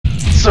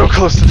So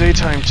close to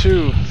daytime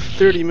too.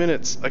 30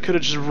 minutes. I could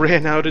have just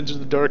ran out into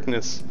the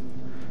darkness.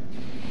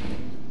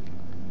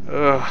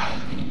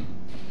 Ugh.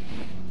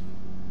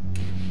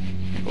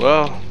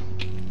 Well,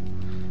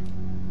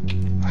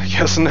 I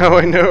guess now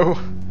I know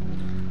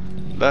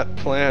that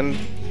plan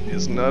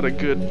is not a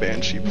good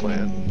Banshee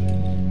plan.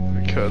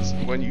 Because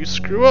when you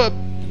screw up,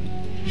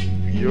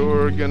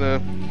 you're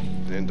gonna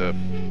end up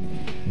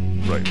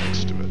right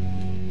next to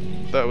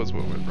it. That was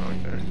what went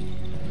wrong there.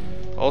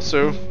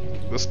 Also,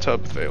 this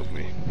tub failed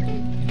me.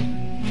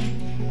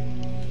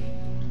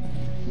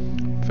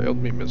 Failed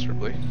me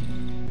miserably.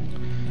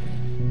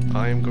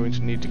 I am going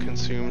to need to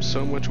consume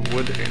so much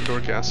wood and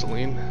or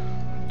gasoline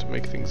to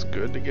make things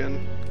good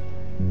again.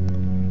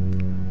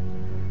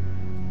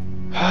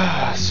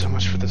 So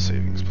much for the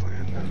savings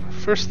plan.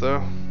 First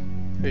though,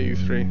 hey you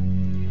three.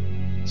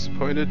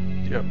 Disappointed?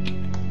 Yep.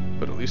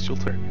 But at least you'll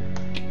turn.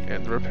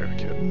 And the repair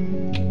kit.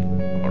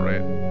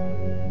 Alright.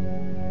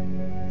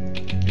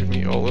 Give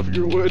me all of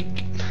your wood,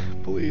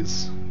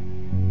 please.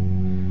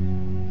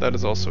 That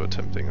is also a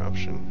tempting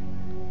option.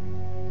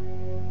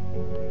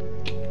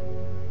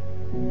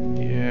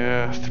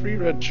 Yeah, 3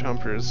 red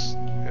jumpers,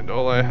 and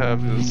all I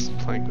have is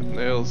plank with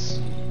nails.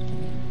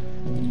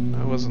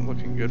 That wasn't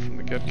looking good from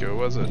the get-go,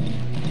 was it?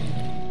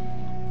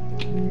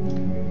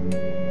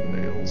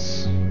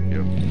 Nails.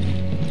 Yep.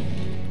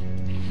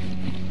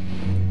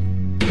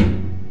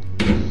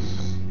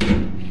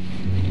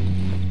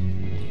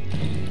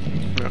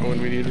 That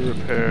one we need to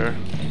repair.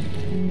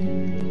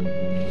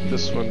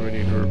 This one we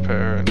need to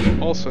repair,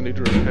 and also need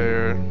to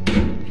repair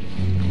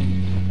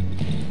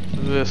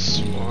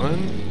this one,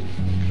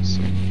 because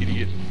some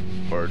idiot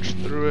barged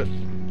through it.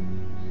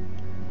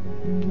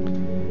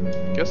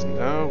 I guess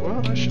now,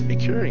 well, I should be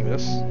carrying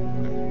this.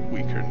 I'm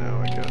weaker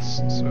now, I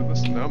guess, so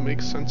this now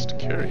makes sense to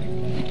carry.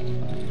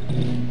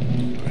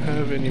 Do I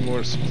have any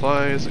more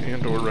supplies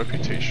and or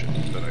reputation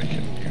that I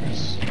can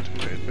use to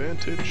my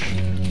advantage?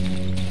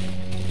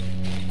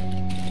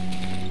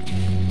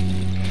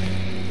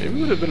 Maybe it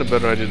would have been a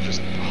better idea to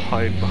just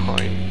hide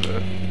behind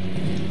the...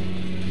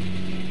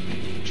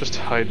 Just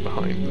hide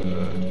behind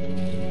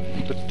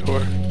the door.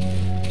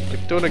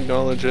 Like, don't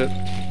acknowledge it.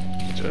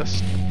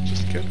 Just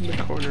get in the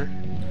corner.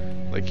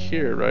 Like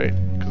here, right?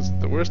 Because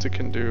the worst it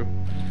can do...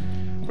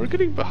 We're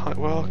getting behind...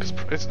 Well,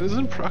 because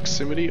isn't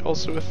proximity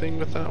also a thing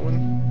with that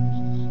one?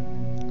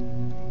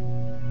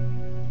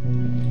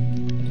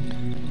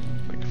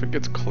 Like, if it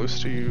gets close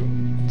to you,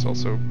 it's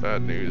also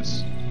bad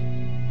news.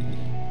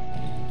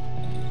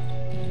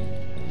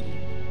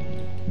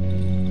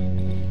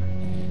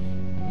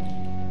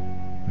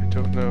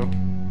 Don't know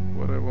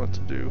what I want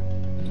to do.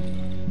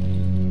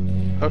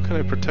 How can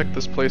I protect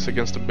this place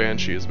against a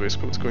banshee is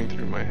basically what's going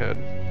through my head.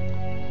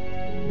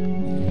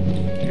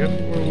 Do you have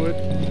any more wood?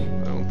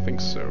 I don't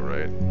think so,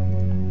 right?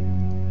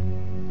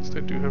 At least I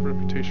do have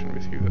reputation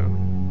with you though.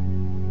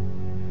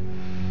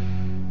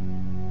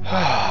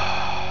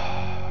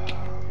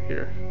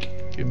 Here,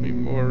 give me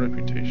more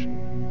reputation.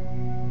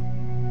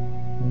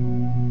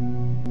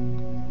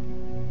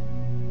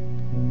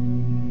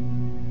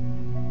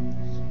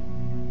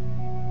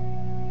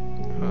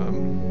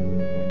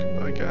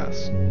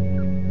 Gas.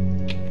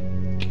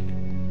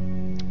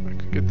 I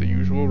could get the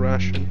usual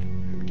ration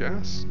and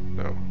gas?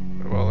 No.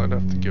 Well, I'd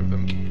have to give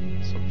them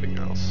something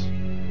else.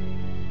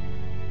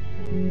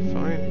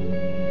 Fine.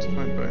 It's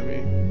fine by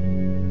me.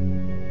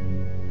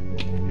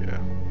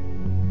 Yeah.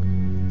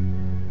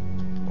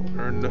 I'll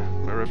earn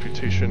my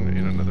reputation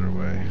in another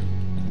way.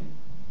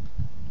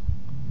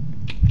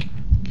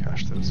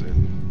 Cash those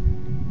in.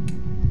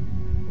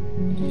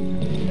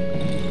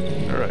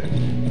 Alright.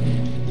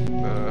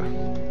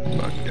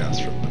 Bought gas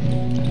from them.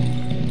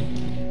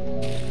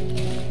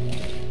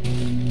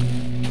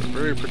 For a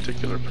very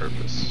particular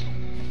purpose.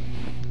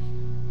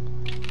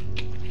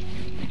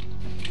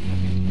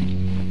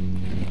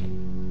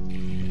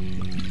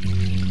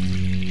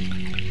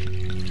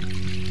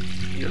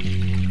 Yep.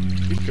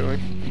 Keep going.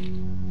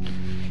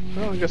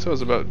 Well, I guess I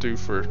was about due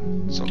for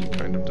some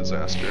kind of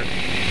disaster.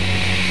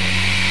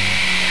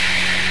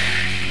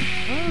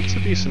 That's a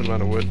decent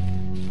amount of wood.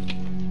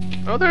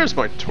 Oh, there's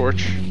my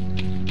torch.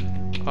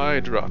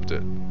 I dropped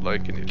it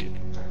like an idiot.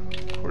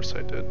 Of course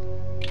I did.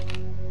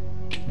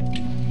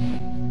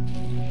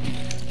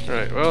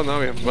 Alright, well now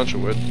we have a bunch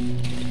of wood.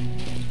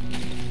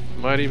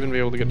 Might even be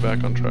able to get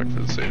back on track for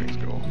the savings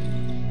goal.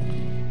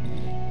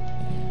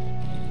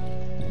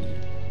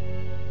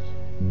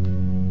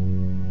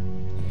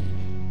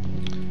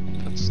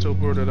 That's still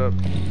boarded up.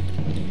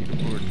 Need to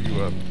board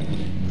you up.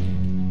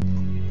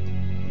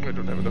 I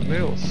don't have enough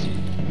nails.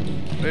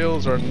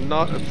 Nails are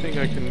not a thing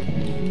I can...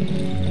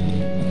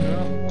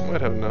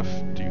 Might have enough.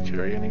 Do you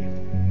carry any?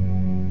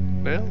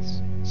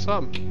 Nails?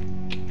 Some.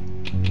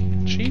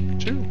 Cheap,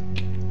 too.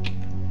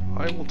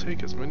 I will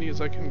take as many as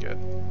I can get.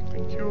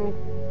 Thank you.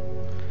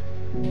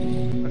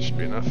 That should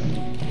be enough.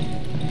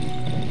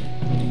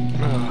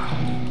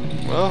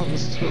 Well,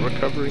 this is what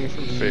recovering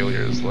from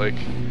failure is like.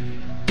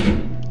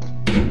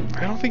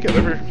 I don't think I've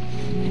ever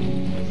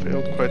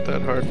failed quite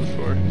that hard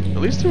before.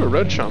 At least there were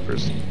red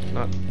chompers,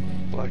 not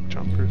black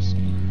chompers.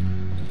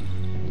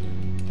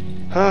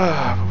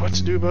 But what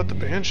to do about the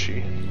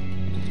Banshee?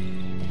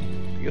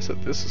 I guess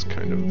that this is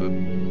kind of the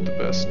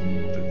best.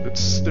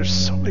 There's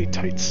so many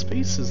tight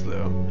spaces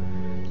though.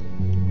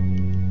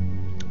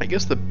 I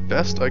guess the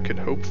best I could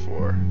hope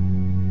for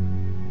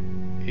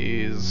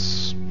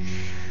is,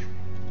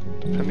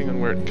 depending on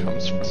where it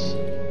comes from.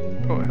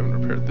 Oh, I haven't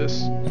repaired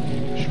this.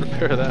 I should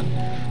repair that.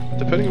 But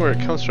depending on where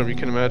it comes from, you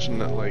can imagine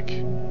that, like,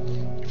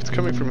 if it's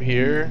coming from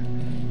here,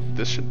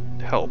 this should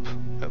help,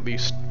 at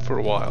least for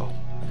a while.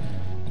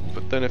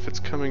 But then if it's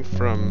coming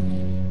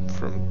from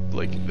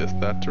like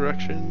that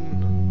direction,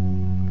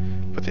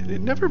 but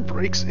it never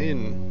breaks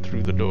in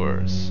through the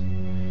doors.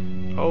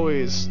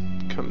 Always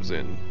comes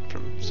in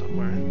from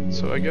somewhere.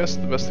 So I guess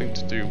the best thing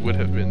to do would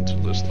have been to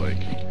just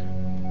like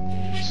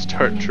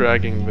start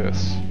dragging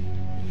this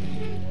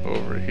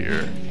over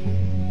here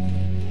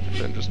and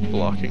then just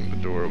blocking the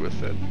door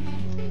with it.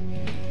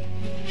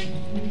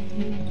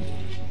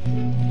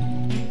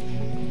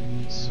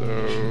 So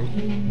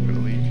I'm gonna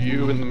leave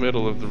you in the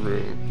middle of the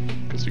room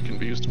because you can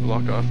be used to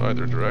block off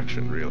either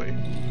direction really.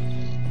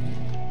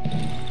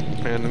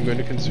 And I'm going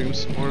to consume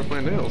some more of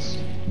my nails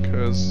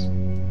because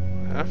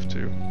I have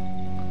to.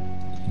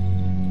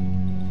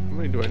 How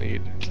many do I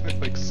need? Isn't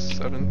it like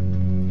 7?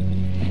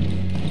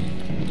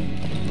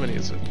 How many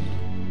is it?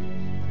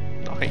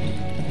 9.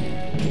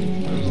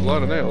 There's a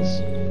lot of nails.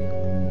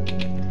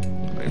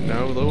 I am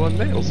now low on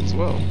nails as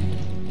well.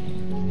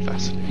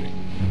 Fascinating.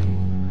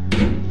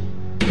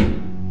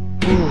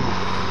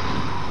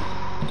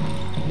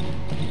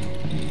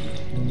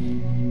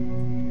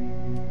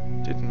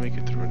 Didn't make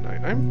it through a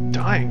night. I'm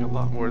dying a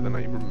lot more than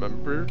I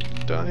remember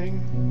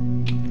dying.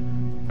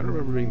 I don't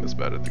remember being this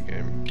bad at the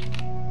game.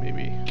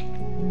 Maybe.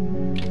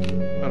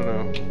 I don't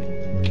know.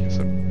 I guess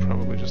I'm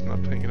probably just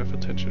not paying enough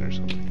attention or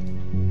something.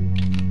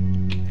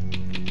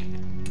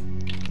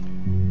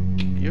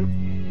 Yep.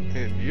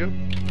 And yep.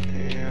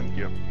 And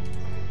yep.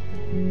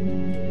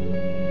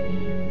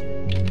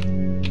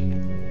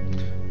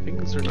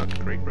 Things are not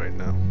great right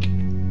now.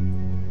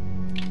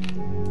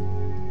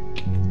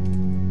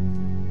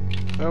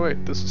 Oh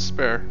wait, this is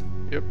spare.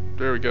 Yep,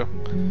 there we go.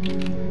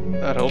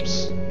 That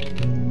helps.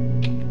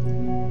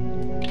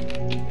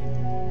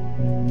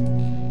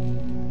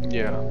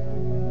 Yeah.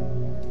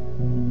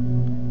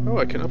 Oh,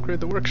 I can upgrade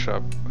the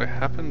workshop. I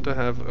happen to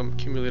have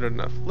accumulated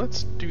enough.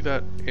 Let's do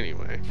that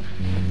anyway.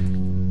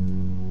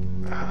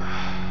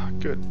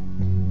 Good.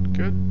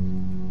 Good.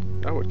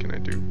 Now what can I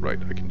do? Right,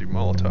 I can do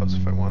Molotovs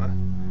if I wanna.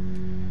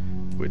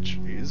 Which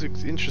is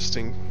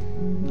interesting.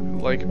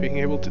 I like being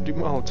able to do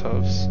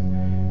Molotovs.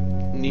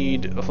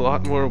 Need a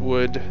lot more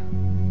wood,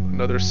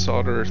 another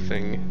solder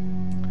thing,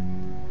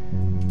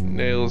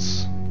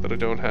 nails that I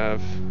don't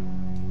have,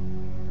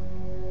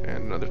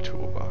 and another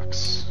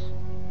toolbox.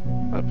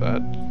 Not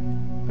bad.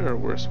 There are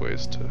worse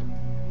ways to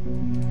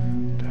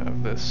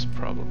have this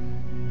problem.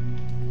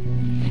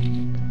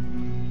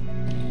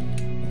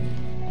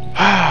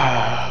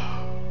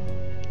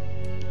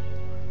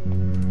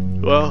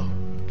 Well,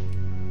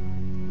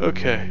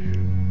 okay.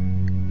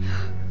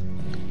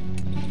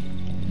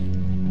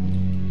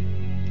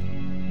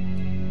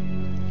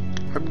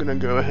 I'm gonna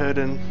go ahead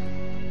and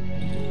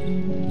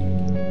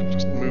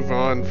just move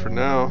on for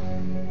now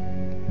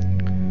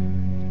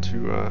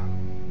to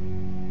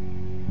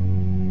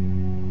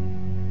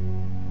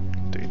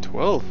day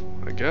 12,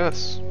 I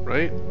guess,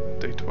 right?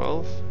 Day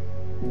 12?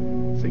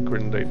 I think we're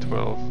in day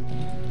 12.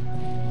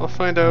 I'll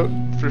find out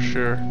for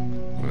sure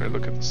when I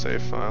look at the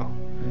save file.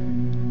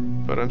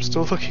 But I'm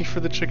still looking for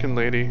the chicken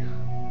lady.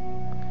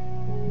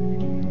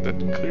 That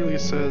clearly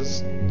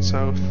says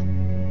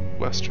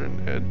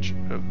southwestern edge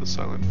of the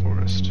Silent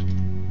Forest.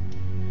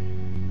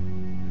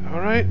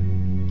 Alright,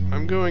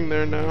 I'm going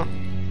there now.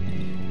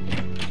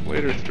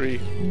 Later 3.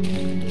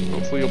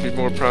 Hopefully you'll be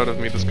more proud of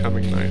me this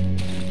coming night.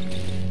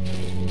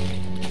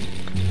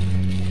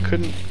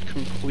 Couldn't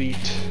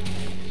complete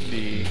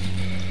the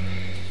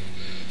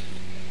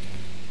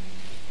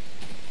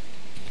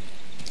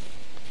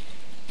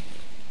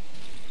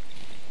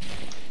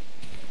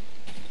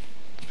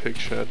pig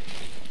shed.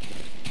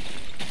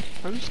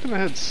 I'm just gonna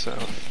head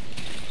south.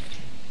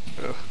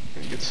 Ugh,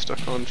 gonna get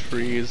stuck on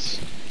trees.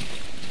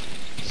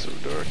 So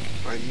dark.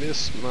 I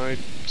miss my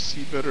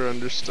see better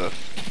under stuff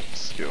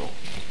skill.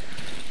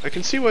 I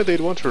can see why they'd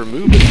want to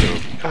remove it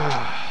though.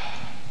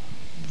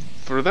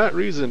 For that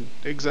reason,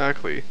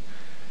 exactly.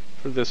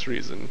 For this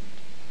reason.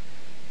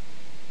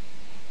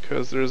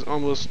 Because there's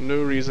almost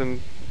no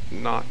reason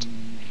not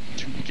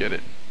to get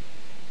it.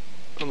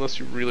 Unless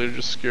you really are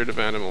just scared of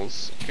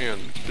animals,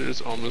 and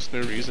there's almost no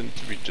reason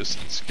to be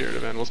just scared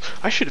of animals.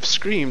 I should have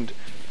screamed!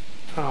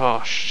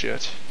 Oh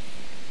shit.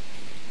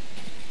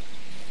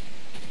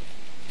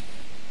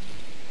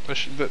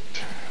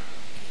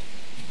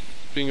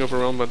 Being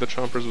overwhelmed by the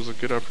chompers was a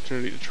good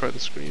opportunity to try the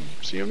scream.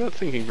 See, I'm not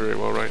thinking very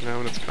well right now,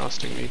 and it's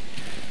costing me.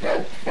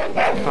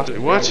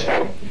 What?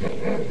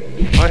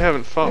 I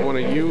haven't fought one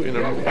of you in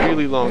a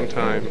really long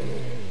time.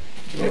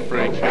 Give me a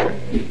break here.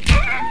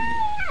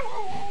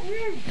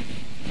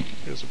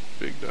 There's a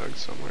big dog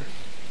somewhere.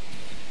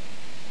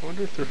 I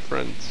wonder if they're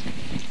friends.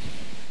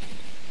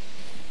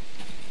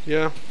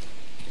 Yeah,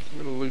 I'm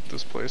gonna loot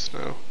this place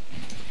now.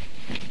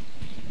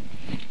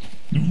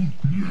 I'm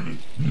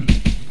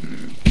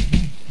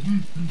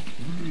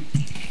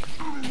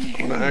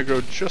gonna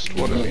aggro just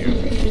one of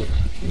you.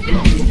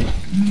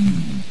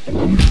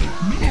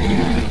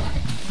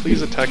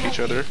 Please attack each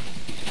other.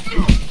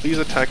 Please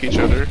attack each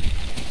other.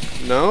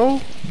 No?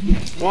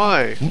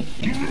 Why?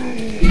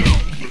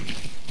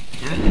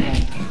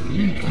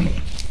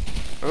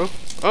 Oh,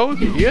 oh,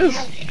 he is.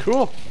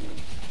 Cool.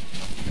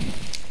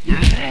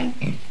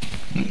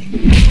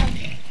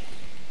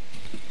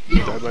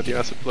 Die by the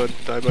acid blood.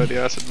 Die by the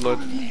acid blood.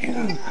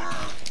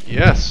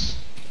 Yes,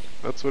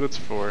 that's what it's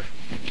for.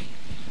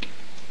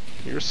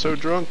 You're so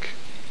drunk.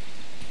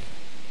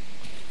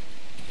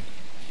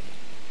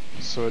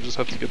 So I just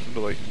have to get them to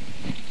like.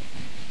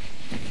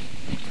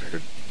 I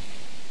heard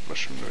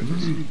mushroom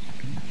noises.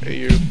 Hey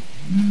you.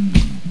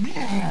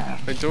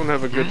 I don't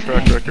have a good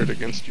track record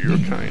against your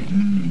kind.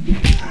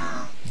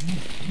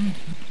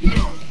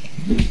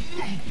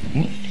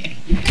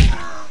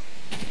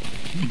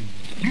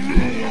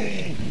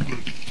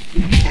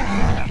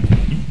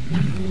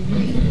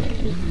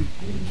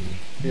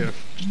 Yeah,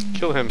 just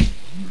kill him.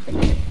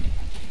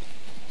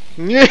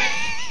 Yeah.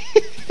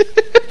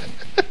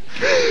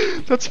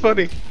 That's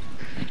funny.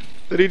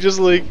 That he just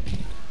like,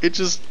 it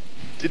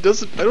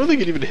doesn't, I don't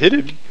think it even hit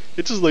him.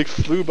 It just like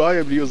flew by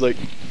him and he was like,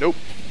 nope,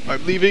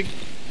 I'm leaving.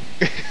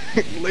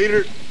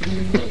 Later.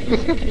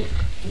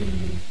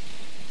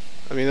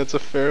 I mean, that's a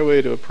fair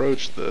way to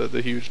approach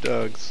the huge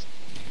dogs.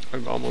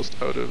 I'm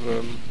almost out of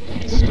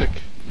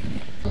stick.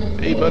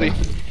 Hey buddy.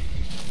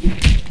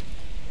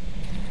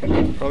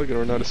 Probably gonna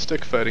run out of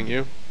stick fighting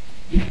you.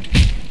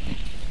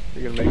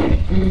 You're gonna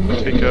make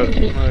me take out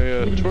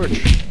my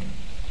torch.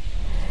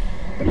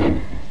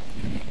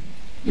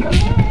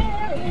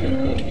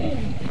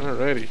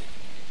 Alrighty.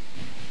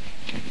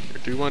 I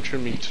do want your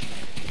meat.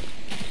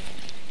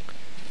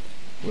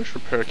 I wish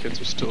repair kits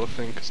was still a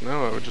thing, because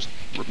now I would just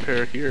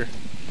repair here.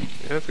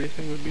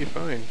 Everything would be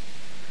fine.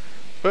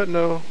 But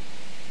no.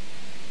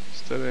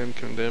 Instead I am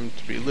condemned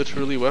to be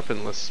literally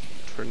weaponless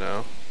for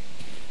now.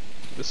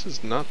 This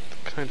is not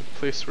the kind of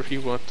place where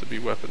you want to be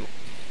weaponless.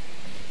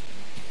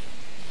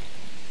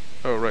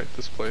 Oh right,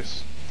 this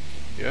place.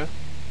 Yeah?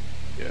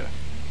 Yeah.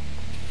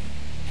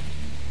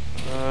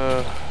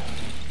 Oh.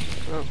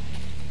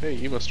 Hey,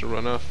 you must have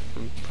run off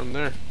from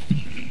there.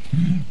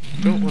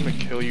 Don't want to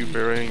kill you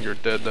burying your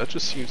dead, that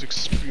just seems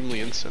extremely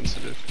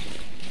insensitive.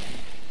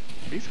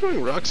 Are you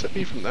throwing rocks at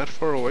me from that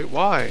far away?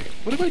 Why?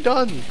 What have I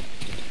done?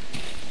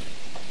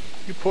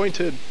 You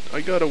pointed.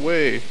 I got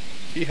away.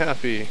 Be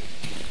happy.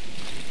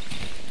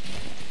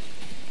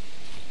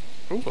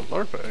 Oh, a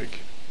larva egg.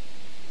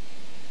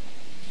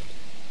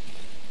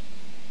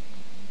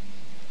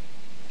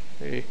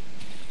 Hey.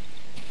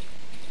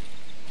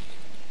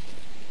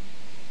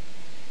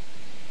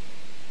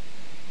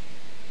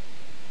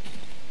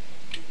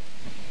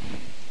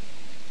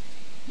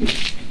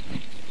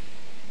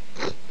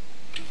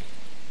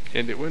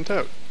 And it went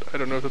out. I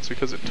don't know if that's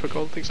because it took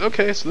all the things.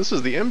 Okay, so this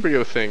is the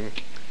embryo thing.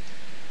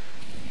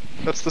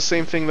 That's the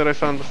same thing that I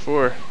found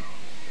before.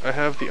 I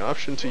have the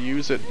option to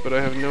use it, but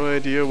I have no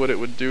idea what it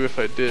would do if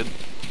I did.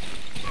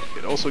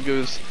 It also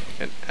gives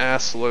an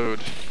ass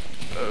load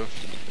of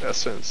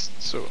essence,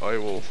 so I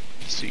will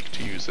seek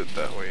to use it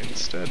that way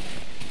instead.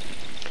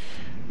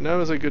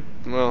 Now is a good,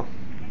 well,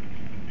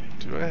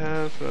 do I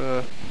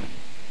have,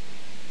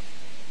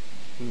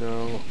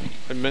 no,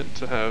 I meant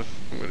to have,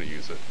 I'm going to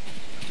use it.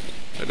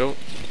 I don't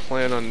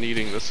plan on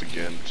needing this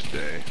again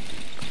today.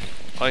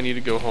 I need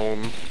to go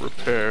home,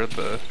 repair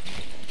the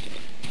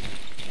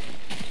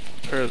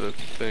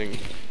thing,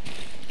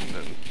 and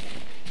then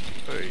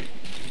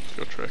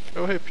Piotrek.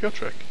 Oh hey,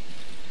 Piotrek.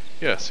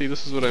 Yeah, see,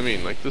 this is what I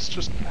mean. Like, this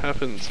just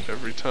happens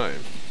every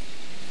time.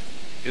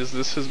 Is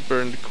this his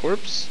burned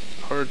corpse?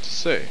 Hard to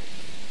say.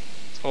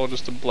 It's all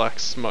just a black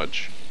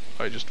smudge.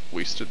 I just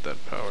wasted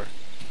that power.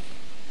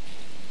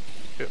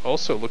 It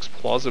also looks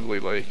plausibly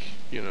like,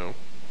 you know,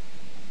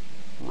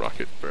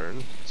 rocket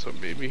burn, so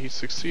maybe he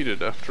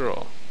succeeded after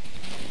all.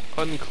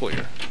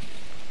 Unclear.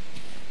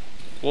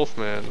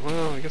 Wolfman,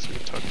 well, I guess we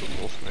can talk to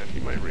Wolfman,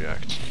 he might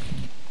react.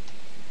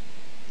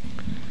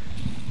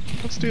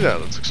 Let's do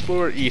that, let's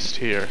explore east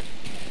here.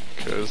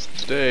 Because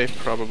today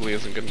probably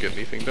isn't going to get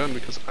anything done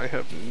because I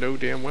have no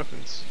damn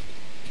weapons.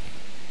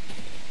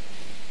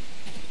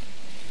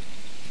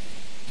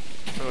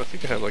 Oh, I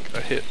think I have like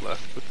a hit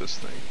left with this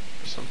thing,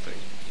 or something.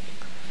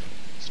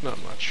 It's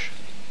not much.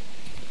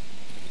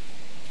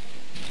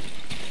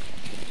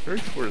 Very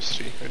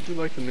foresty. I do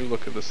like the new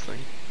look of this thing.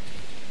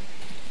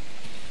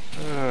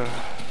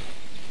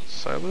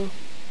 Silo?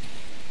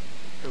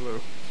 Hello.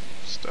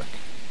 Stuck.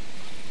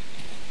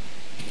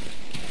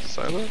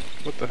 Silo?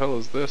 What the hell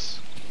is this?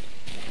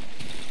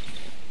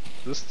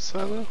 Is this the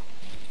silo?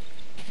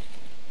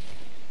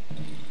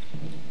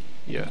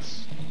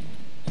 Yes.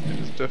 It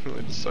is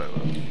definitely the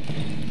silo.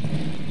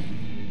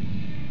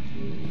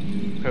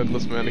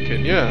 Headless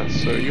mannequin. Yeah,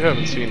 so you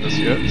haven't seen this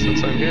yet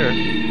since I'm here.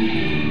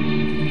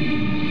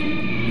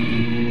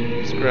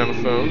 It's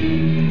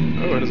gramophone.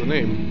 Oh, it has a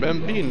name.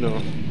 Bambino.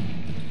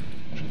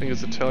 Which I think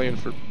is Italian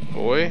for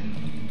boy.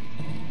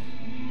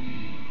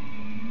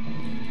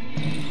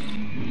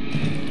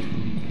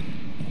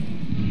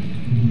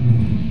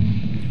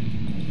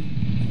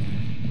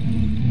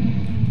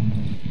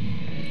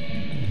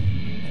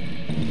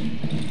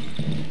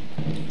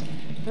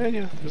 And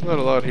yeah, there's not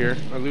a lot here.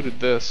 I looted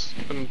this.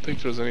 I don't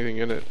think there was anything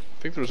in it.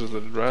 I think there was just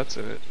the rats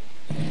in it.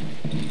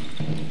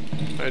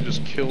 I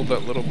just killed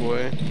that little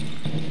boy.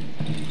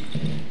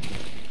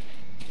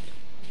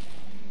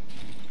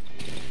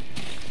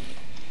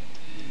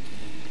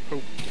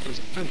 Oh, there's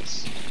a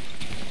fence.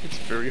 It's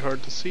very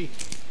hard to see.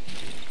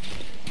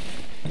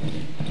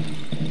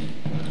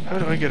 How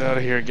do I get out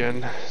of here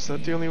again? Is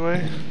that the only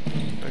way?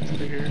 Back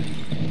through here?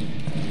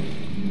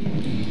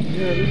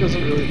 Yeah,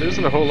 there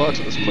isn't a whole lot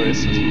to this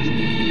place, as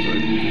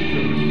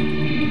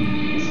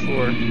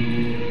before.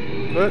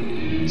 But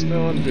it's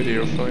now on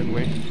video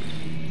finally.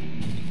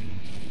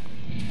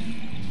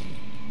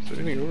 Is there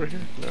anything over here?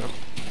 No.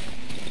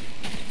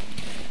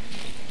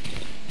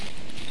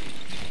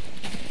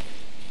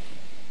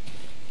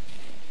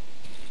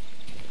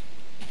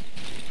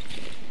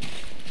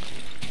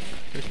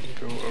 I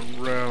can go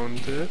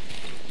around it.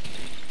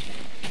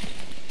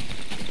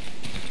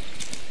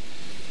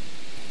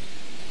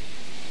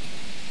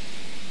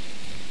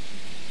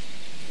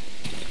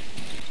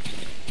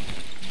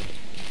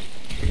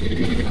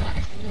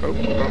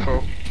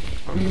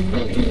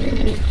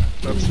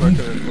 That's not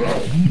gonna...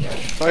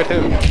 Fight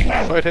him!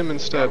 Fight him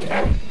instead.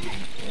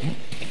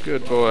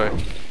 Good boy.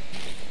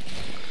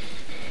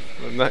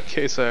 In that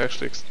case, I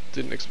actually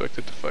didn't expect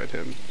it to fight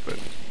him, but,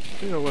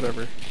 you know,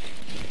 whatever.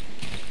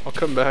 I'll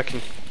come back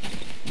and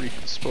reap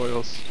the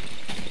spoils.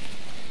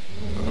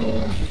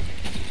 Oh.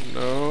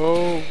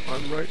 No!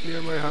 I'm right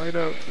near my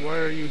hideout. Why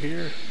are you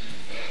here?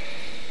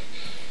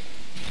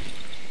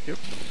 Yep,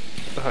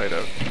 the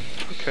hideout.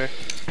 Okay.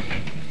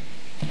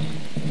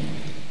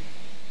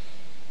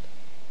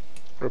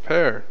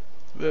 Repair.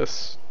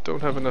 This.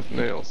 Don't have enough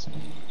nails.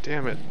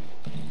 Damn it.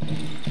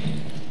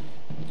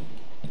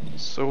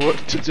 So what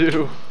to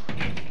do?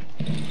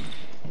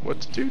 What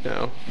to do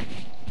now?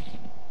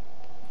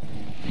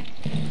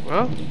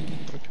 Well,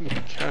 I can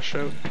cash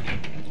out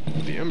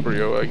the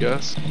embryo, I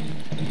guess.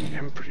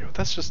 Embryo,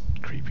 that's just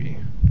creepy.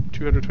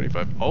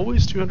 225.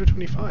 Always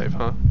 225,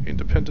 huh?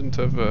 Independent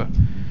of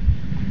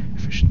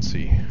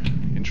efficiency.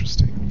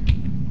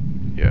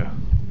 Interesting. Yeah.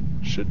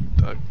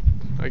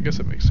 I guess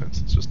it makes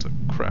sense. It's just a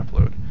crap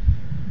load.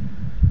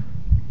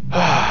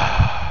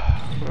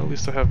 Well, at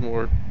least I have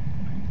more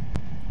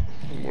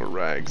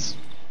rags.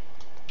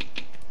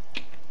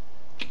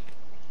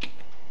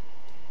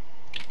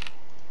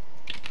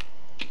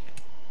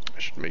 I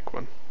should make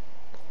one.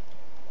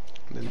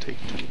 And then take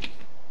 2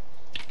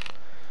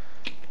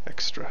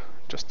 extra,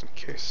 just in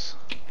case.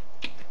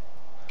 Keep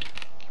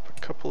a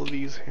couple of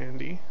these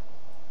handy.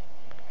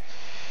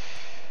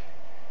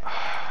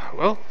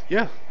 Well,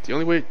 yeah, the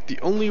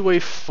only way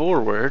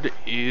forward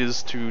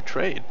is to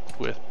trade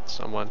with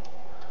someone.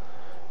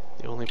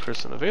 The only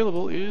person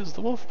available is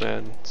the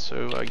Wolfman,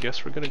 so I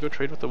guess we're gonna go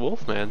trade with the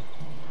Wolfman.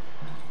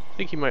 I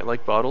think he might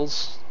like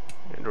bottles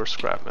and or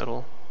scrap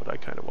metal, but I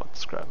kinda want the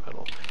scrap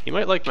metal. He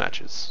might like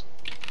matches.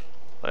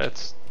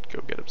 Let's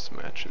go get him some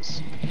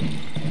matches.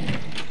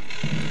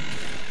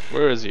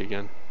 Where is he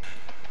again?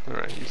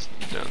 Alright, he's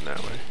down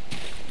that way.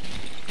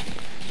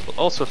 We'll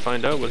also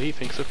find out what he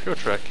thinks of Pure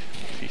Trek.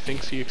 He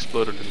thinks he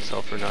exploded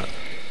himself or not.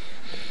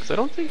 Because I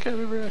don't think I've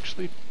ever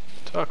actually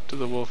talked to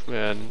the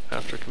Wolfman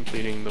after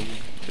completing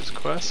his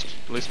quest.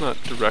 At least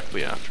not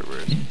directly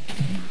afterward.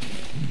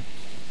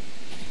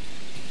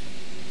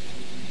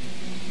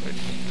 I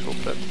hope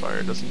that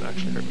fire doesn't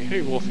actually hurt me.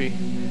 Hey Wolfie.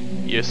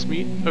 Yes,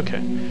 meat?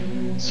 Okay.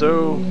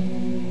 So,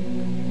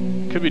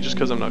 could be just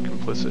because I'm not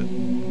complicit.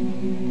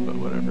 But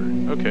whatever.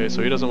 Okay,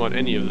 so he doesn't want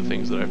any of the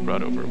things that I've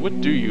brought over. What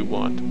do you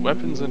want?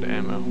 Weapons and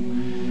ammo.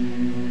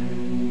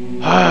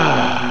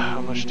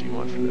 How much do you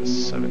want for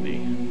this?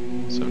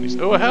 70.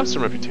 70. Oh, I have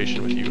some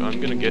reputation with you. I'm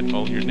gonna get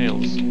all your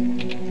nails.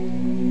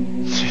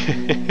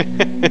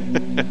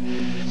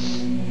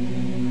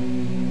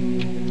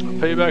 I'll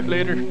pay you back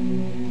later.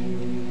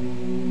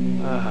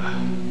 I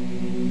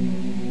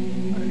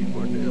need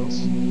more nails.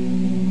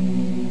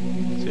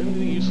 Does he have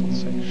anything useful to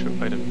say? Show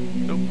item.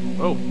 Nope.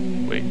 Oh,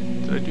 wait.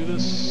 Did I do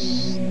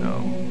this? No.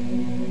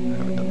 I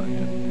haven't done that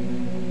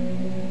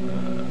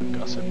yet.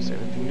 Gossip. Say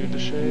anything new to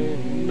Shay?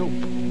 Nope.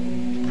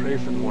 Pray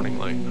for the morning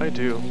light. I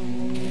do.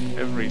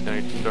 Every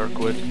night in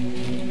Darkwood.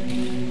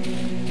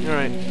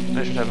 Alright,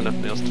 I should have enough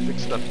nails to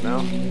fix it up now.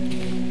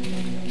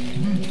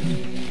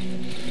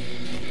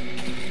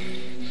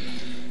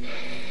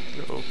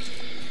 Uh-oh.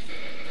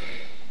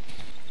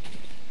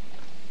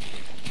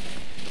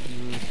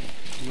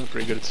 I'm not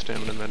very good at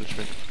stamina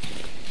management.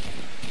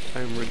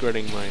 I'm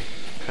regretting my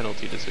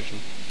penalty decision.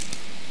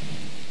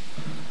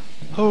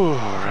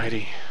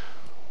 Alrighty.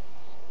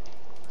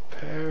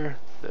 Repair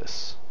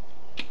this.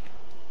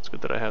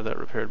 Good that I have that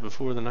repaired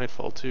before the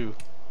nightfall too.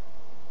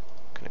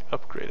 Can I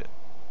upgrade it?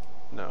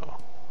 No,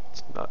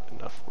 it's not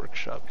enough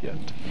workshop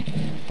yet.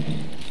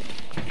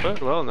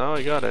 But, well, now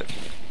I got it.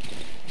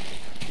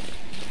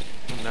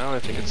 And now I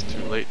think it's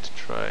too late to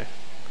try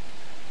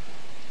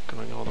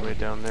going all the way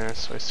down there.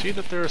 So I see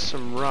that there are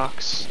some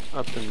rocks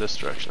up in this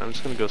direction. I'm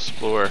just going to go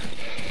explore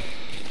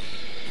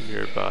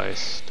nearby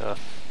stuff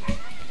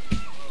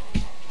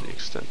to the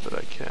extent that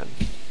I can.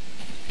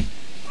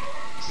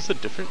 Is this a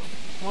different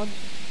one?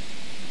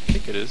 I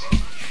think it is.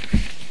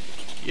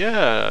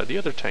 Yeah, the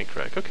other tank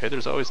wreck. Okay,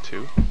 there's always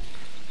two.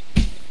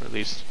 Or at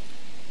least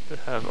there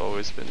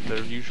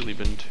have usually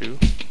been two.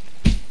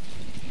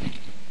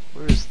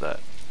 Where is that?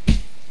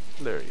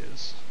 There he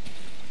is.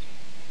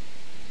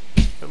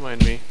 Don't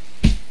mind me.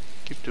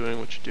 Keep doing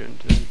what you're doing,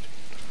 dude.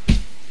 I'm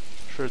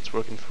sure it's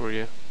working for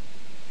you.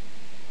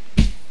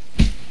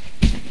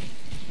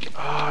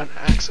 Ah, an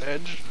axe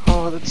edge.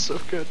 Oh, that's so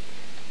good.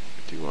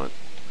 I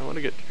want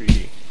to get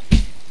greedy.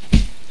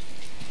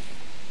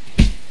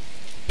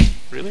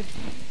 Really?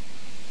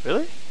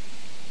 Really?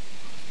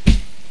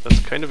 That's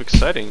kind of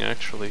exciting,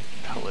 actually.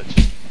 Pellet.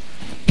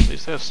 At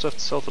least I have stuff to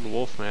sell to the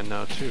Wolfman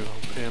now, too.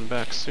 I'll pay him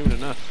back soon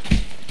enough,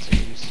 it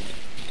seems.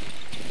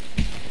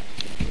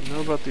 I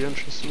know about the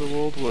entrance to the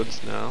Old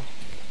Woods now.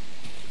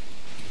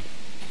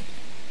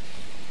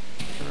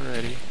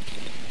 Alrighty.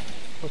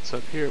 What's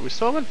up here? We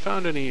still haven't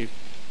found any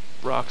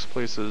rocks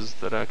places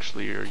that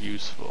actually are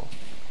useful.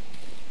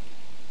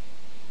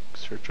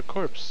 Search a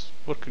corpse.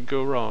 What could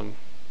go wrong?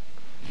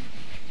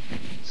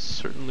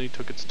 Certainly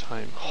took its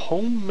time.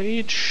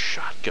 Homemade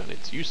shotgun.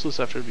 It's useless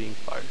after being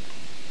fired.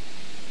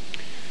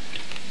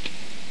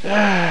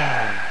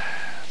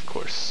 Of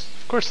course.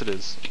 Of course it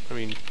is. I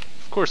mean,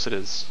 of course it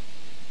is.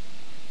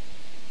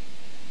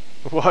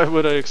 Why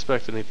would I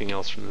expect anything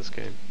else from this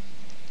game?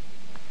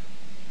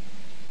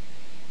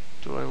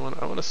 I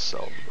want to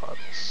sell the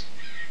bottles.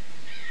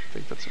 I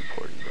think that's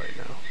important right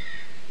now.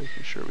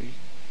 Making sure we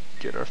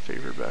get our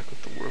favor back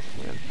with the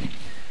Wolfman.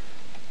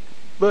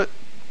 But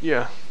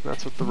yeah,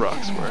 that's what the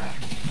rocks were.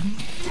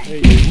 Hey,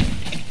 you.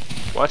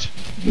 What?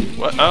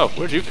 What? Oh,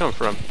 where'd you come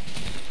from?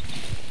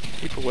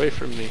 Keep away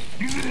from me.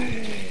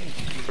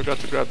 Forgot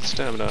to grab the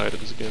stamina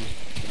items again.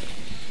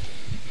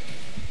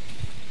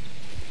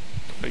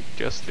 I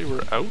guess they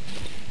were out?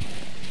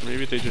 Or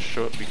maybe they just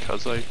show up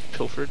because I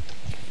pilfered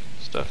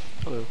stuff.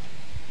 Hello.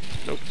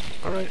 Nope.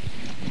 Alright.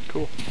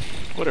 Cool.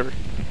 Whatever.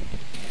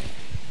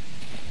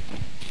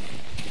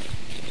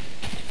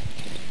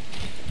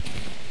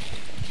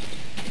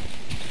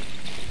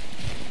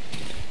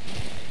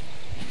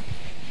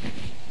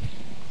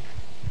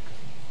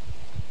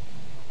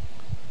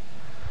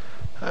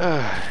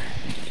 I'm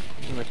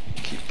gonna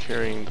keep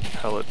carrying the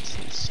pellets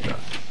and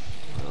stuff.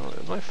 Well,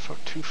 am I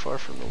too far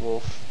from the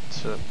wolf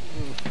to...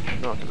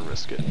 I'm not gonna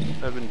risk it.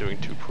 I've been doing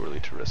too poorly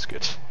to risk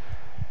it.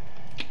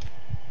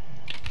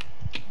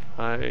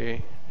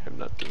 I am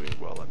not doing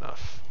well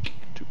enough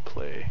to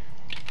play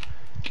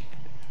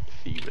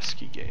the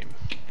risky game.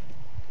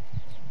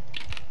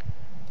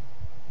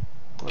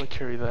 I want to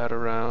carry that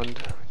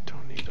around. I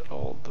don't need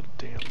all the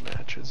damn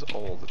matches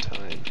all the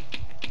time.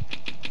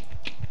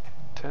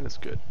 10 is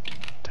good.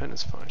 10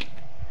 is fine.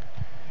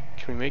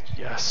 Can we make...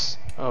 Yes.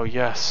 Oh,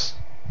 yes.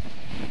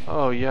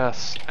 Oh,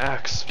 yes.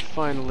 Axe.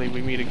 Finally,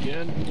 we meet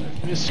again.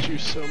 I've missed you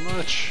so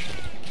much.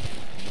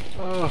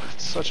 Oh,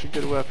 it's such a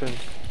good weapon.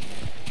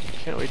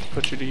 Can't wait to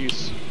put you to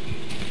use.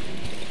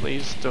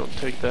 Please don't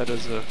take that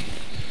as a...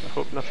 I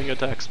hope nothing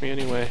attacks me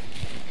anyway.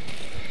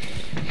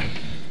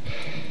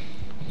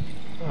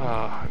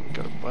 Ah, I've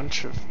got a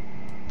bunch of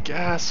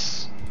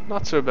gas.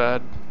 Not so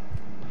bad.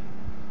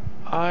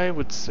 I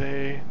would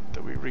say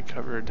that we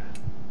recovered...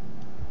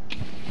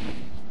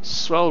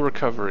 Swell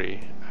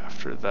recovery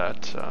after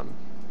that,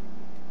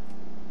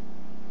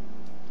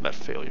 that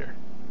failure.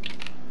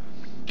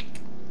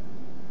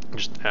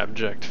 Just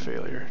abject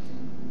failure.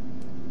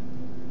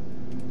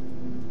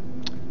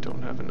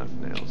 Don't have enough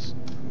nails.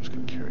 I'm just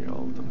gonna carry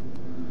all of them.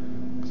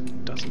 'Cause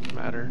it doesn't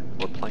matter.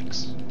 Or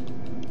planks.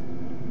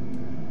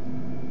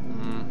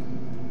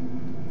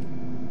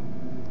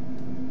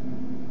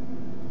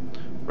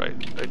 Right,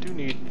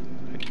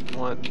 I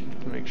want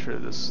to make sure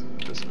this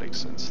makes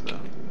sense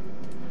though.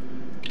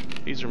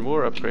 These are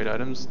more upgrade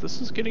items.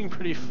 This is getting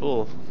pretty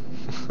full.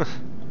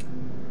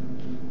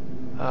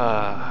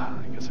 I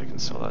guess I can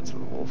sell that to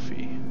the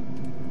Wolfie.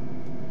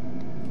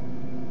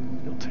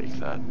 He'll take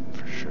that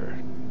for sure.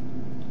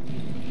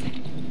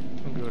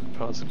 I'll go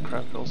deposit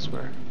crap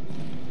elsewhere.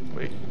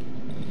 Wait.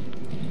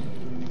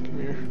 Come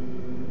here.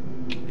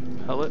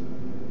 Pellet.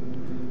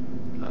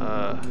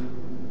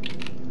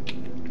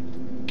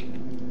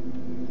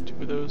 Two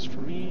of those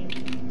for me.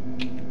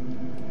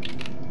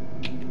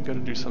 I've got to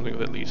do something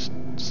with at least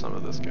some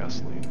of this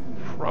gasoline.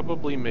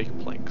 Probably make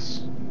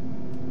planks.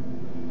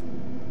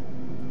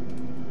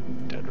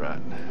 Dead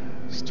rat.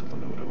 Still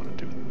don't know what I want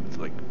to do. It's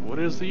like, what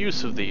is the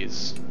use of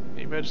these?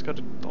 Maybe I just got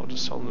to... I'll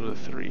just sell them to the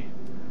 3.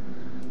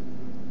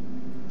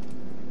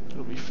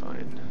 It'll be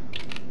fine.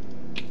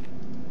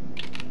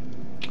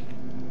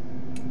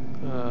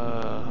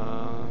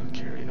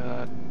 Carry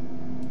that.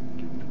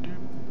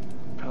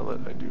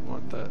 Pellet, I do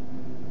want that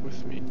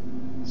with me.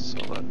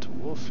 Sell that to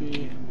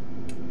Wolfie.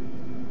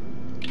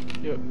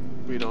 Yep,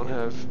 we don't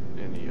have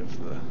any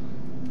of the...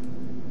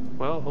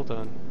 Well, hold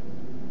on.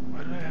 Why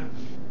did I have...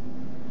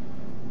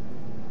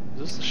 Is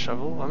this the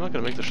shovel? I'm not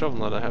going to make the shovel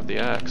now that I have the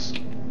axe.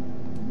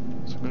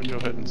 So I'm going to go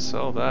ahead and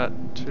sell that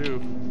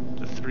too.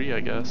 The 3,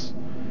 I guess.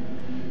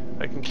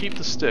 I can keep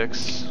the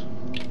sticks.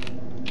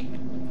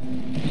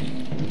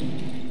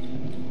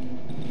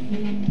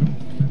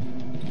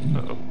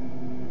 Uh-oh.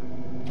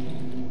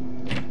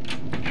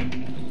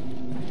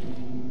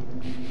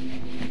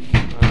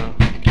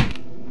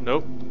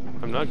 Nope.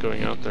 I'm not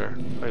going out there.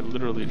 I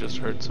literally just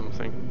heard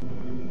something.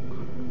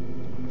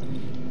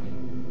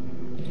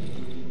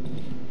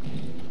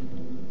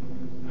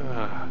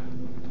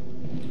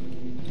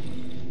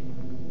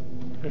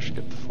 I should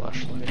get the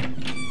flashlight.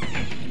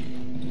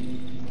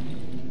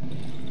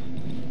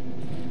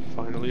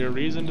 Finally a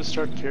reason to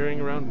start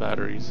carrying around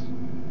batteries.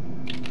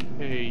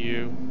 Hey,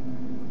 you.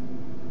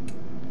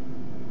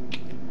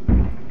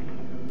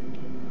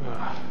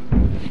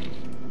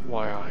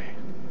 Why I?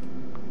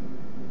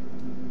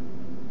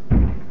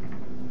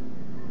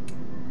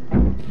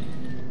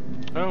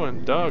 Oh,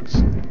 and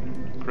dogs.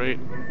 Great.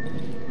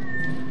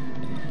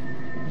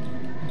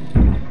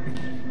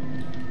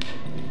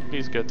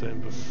 Please get to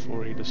him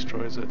before he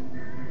destroys it.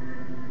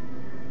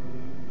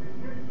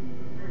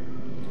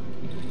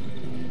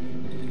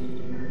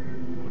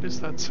 What is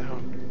that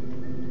sound?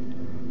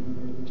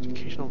 Just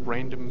occasional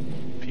random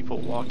people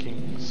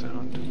walking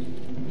sound.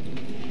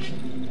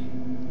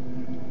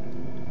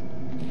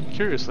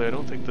 Curiously, I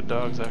don't think the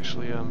dogs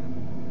actually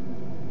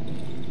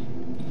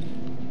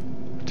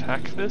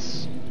attack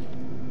this.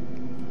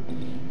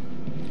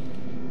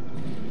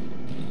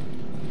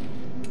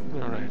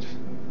 Alright.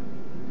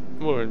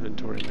 More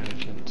inventory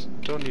management.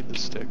 Don't need the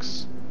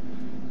sticks.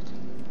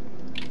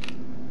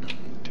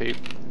 Tape.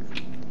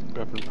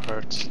 Weapon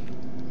parts.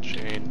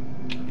 Chain.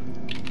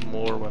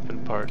 More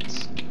weapon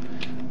parts.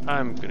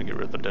 I'm gonna get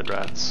rid of the dead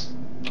rats.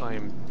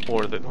 I'm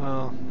more than...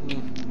 well,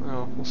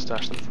 we'll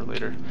stash them for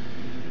later.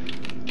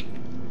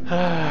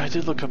 I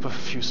did look up a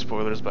few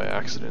spoilers by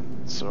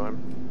accident, so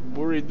I'm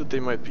worried that they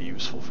might be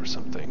useful for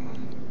something,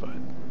 but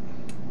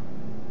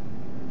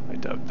I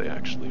doubt they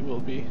actually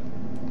will be.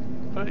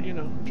 But, you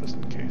know, just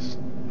in case,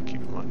 I'll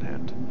keep them on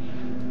hand.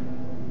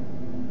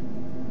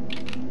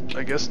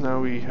 I guess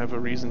now we have a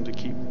reason to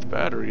keep the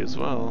battery as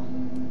well,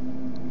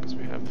 because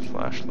we have the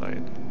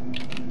flashlight.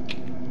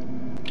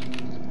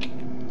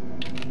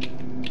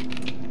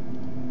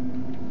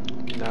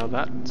 Now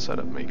that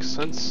setup makes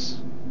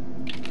sense.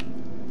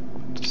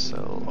 To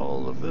sell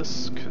all of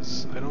this,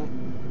 because I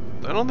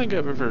don't think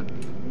I've ever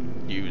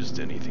used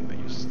anything that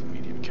uses the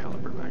medium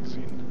caliber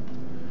magazine.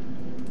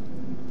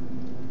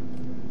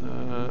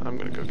 I'm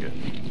gonna go get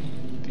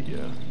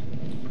the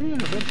pretty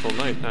uneventful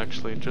night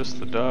actually, just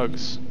the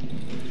dogs.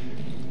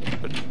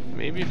 But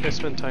maybe if I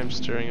spend time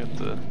staring at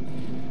the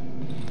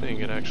thing,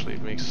 it actually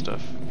makes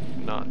stuff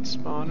not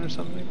spawn or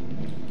something.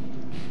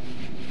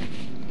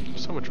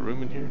 There's so much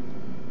room in here.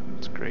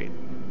 It's great.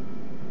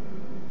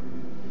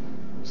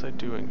 What was I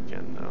doing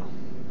again though?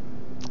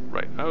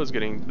 Right, I was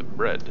getting the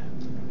bread,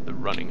 the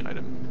running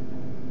item.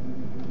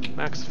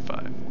 Max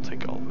 5, we'll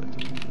take all of it.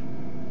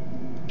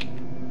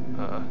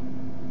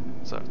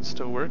 Does that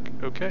still work?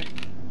 Okay,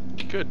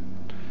 good.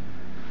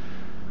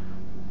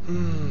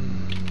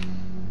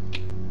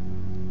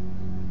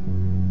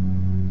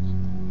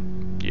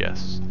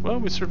 Yes. Well,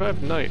 we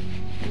survived night.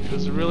 It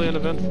was a really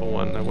uneventful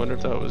one. I wonder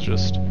if that was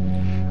just...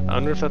 I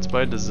wonder if that's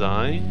by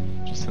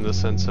design, just in the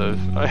sense of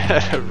I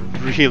had a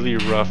really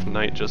rough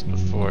night just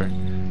before.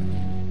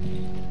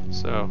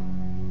 So,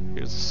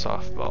 here's a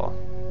softball.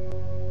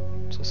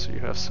 Just so you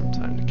have some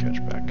time to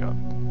catch back up.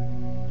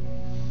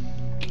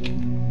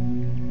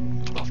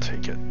 I'll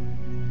take it.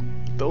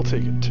 They'll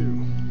take it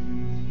too.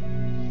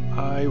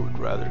 I would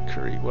rather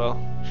curry, well,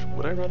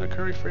 would I rather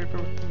curry favor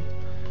with them?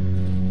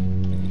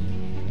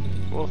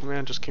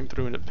 Wolfman just came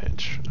through in a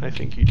pinch. I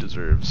think he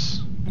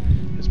deserves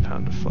his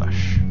pound of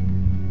flesh.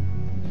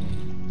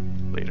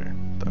 Later,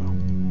 though.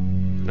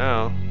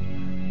 Now,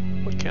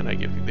 what can I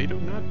give you? They do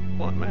not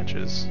want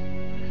matches.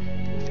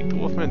 I think the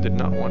Wolfman did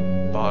not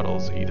want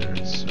bottles either,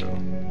 so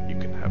you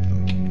can have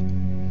them.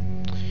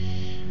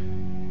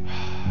 I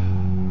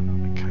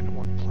kind of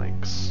want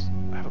planks.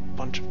 I have a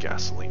bunch of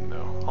gasoline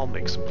though. I'll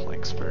make some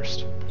planks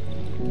first.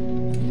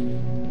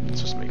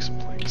 Let's just make some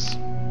planks.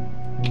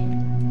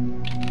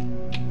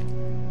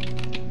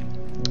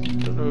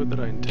 Don't know that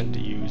I intend to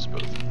use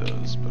both of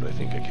those, but I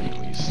think I can at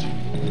least,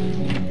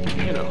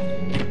 you know,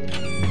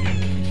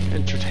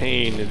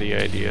 entertain the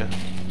idea.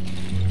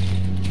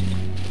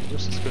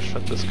 Let's just go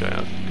shut this guy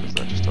up, because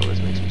that just always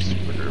makes me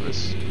super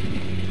nervous.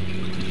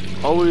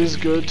 Always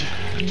good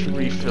to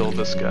refill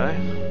this guy.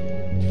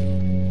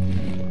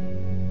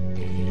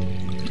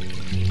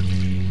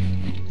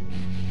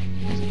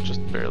 Is it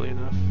just barely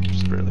enough?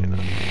 Just barely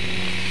enough.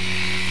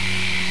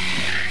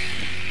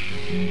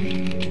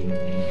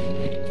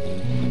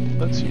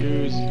 Let's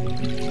use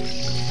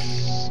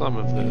some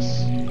of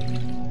this.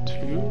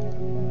 Two.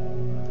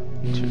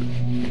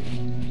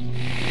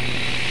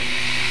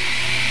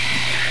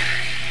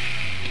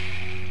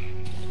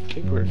 I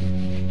think we're,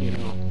 you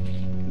know,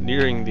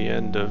 the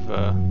end of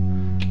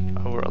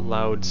our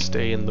allowed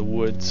stay in the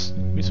woods.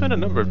 We spent a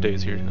number of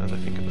days here, now that I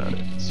think about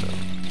it, so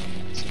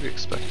it's to be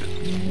expected,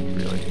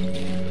 really.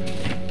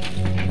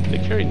 They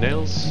carry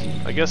nails.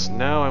 I guess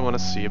now I want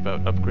to see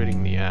about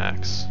upgrading the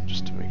axe,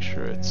 just to make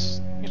sure it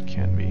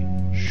can be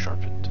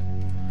sharpened.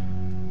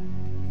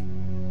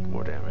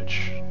 More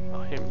damage.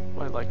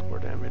 I like more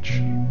damage.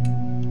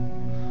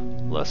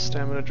 Less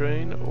stamina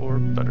drain or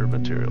better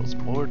materials.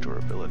 More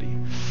durability.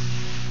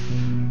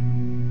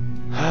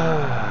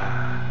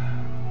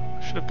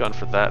 I should have gone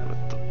for that with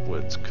the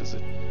woods because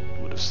it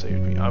would have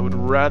saved me. I would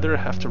rather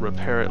have to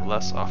repair it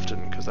less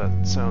often because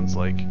that sounds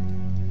like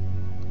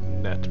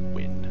net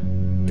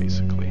win,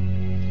 basically.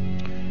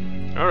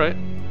 Alright.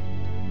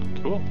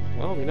 Cool.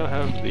 Well, we now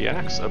have the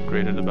axe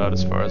upgraded about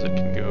as far as it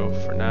can go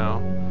for now.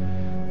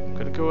 I'm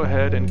going to go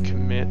ahead and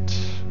commit...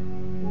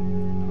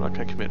 I'm not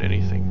going to commit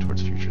anything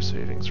towards future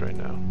savings right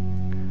now.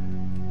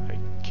 I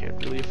can't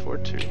really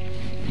afford to.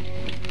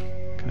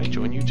 Can I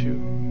join you too?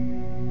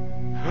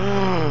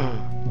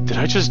 Did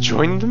I just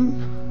join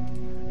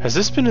them? Has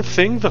this been a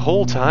thing the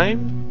whole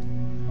time?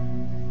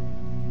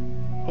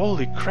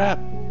 Holy crap.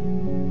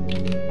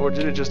 Or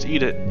did it just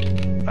eat it?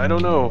 I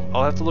don't know.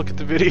 I'll have to look at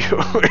the video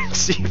and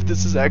see if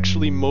this is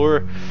actually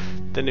more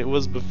than it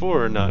was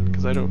before or not,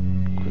 because I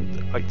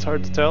don't... like, it's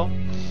hard to tell.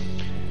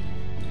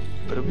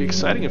 But it would be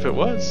exciting if it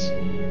was.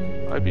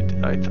 I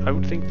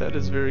would think that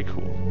is very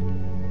cool.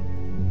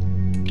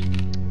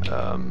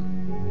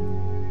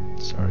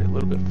 Sorry, a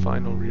little bit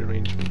final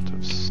rearrangement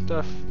of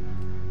stuff.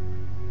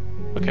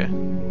 Okay,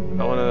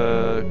 I want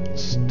to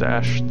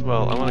stash,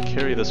 well, I want to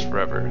carry this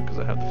forever because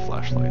I have the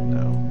flashlight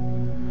now.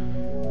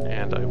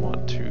 And I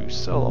want to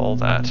sell all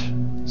that,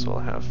 so I'll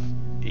have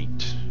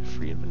 8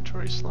 free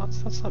inventory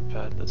slots. That's not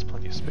bad, that's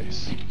plenty of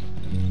space.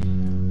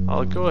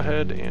 I'll go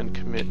ahead and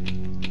commit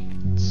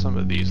some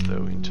of these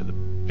though into the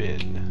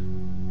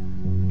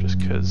bin, just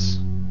because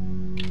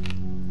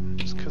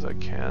I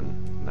can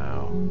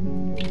now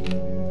do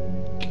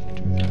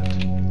that.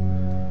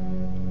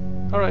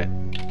 Alright,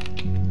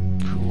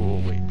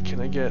 cool. Wait, can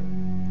I get,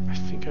 I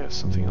think I have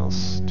something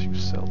else to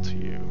sell to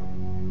you.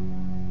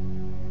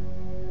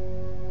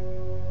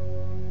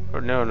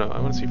 Or no, I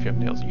want to see if you have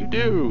nails. You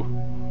do!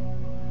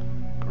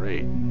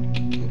 Great.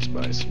 Let's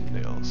buy some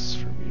nails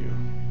from you.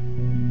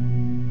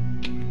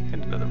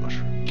 And another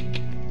mushroom.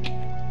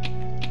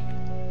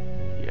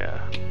 Yeah,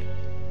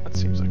 that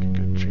seems like a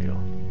good trio.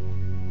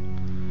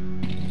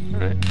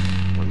 Alright,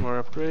 one more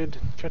upgrade.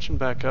 Catching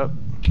back up.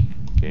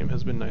 Game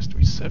has been nice to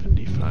me.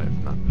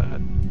 75, not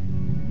bad.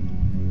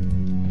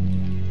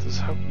 Does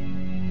how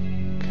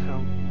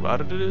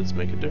loud it is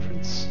make a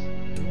difference?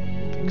 I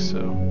don't think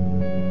so.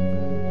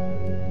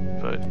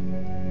 But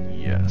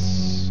yes,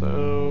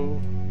 so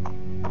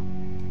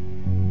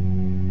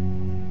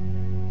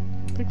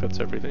I think that's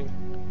everything.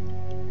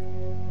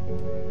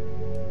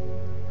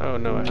 Oh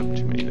no, I have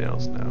too many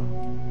nails now,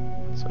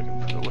 so I can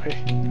put away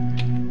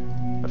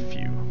a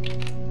few.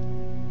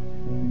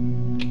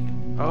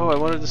 Oh, I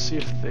wanted to see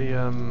if they,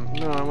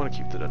 no, I want to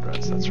keep the dead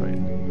rats, that's right.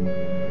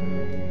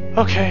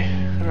 Okay,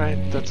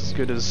 alright, that's as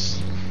good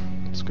as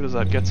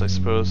that gets, I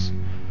suppose.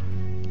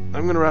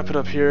 I'm gonna wrap it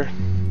up here.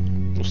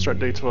 We'll start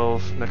day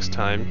 12 next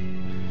time.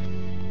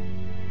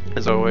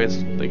 As always,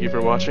 thank you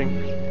for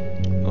watching.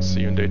 I'll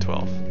see you in day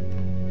 12.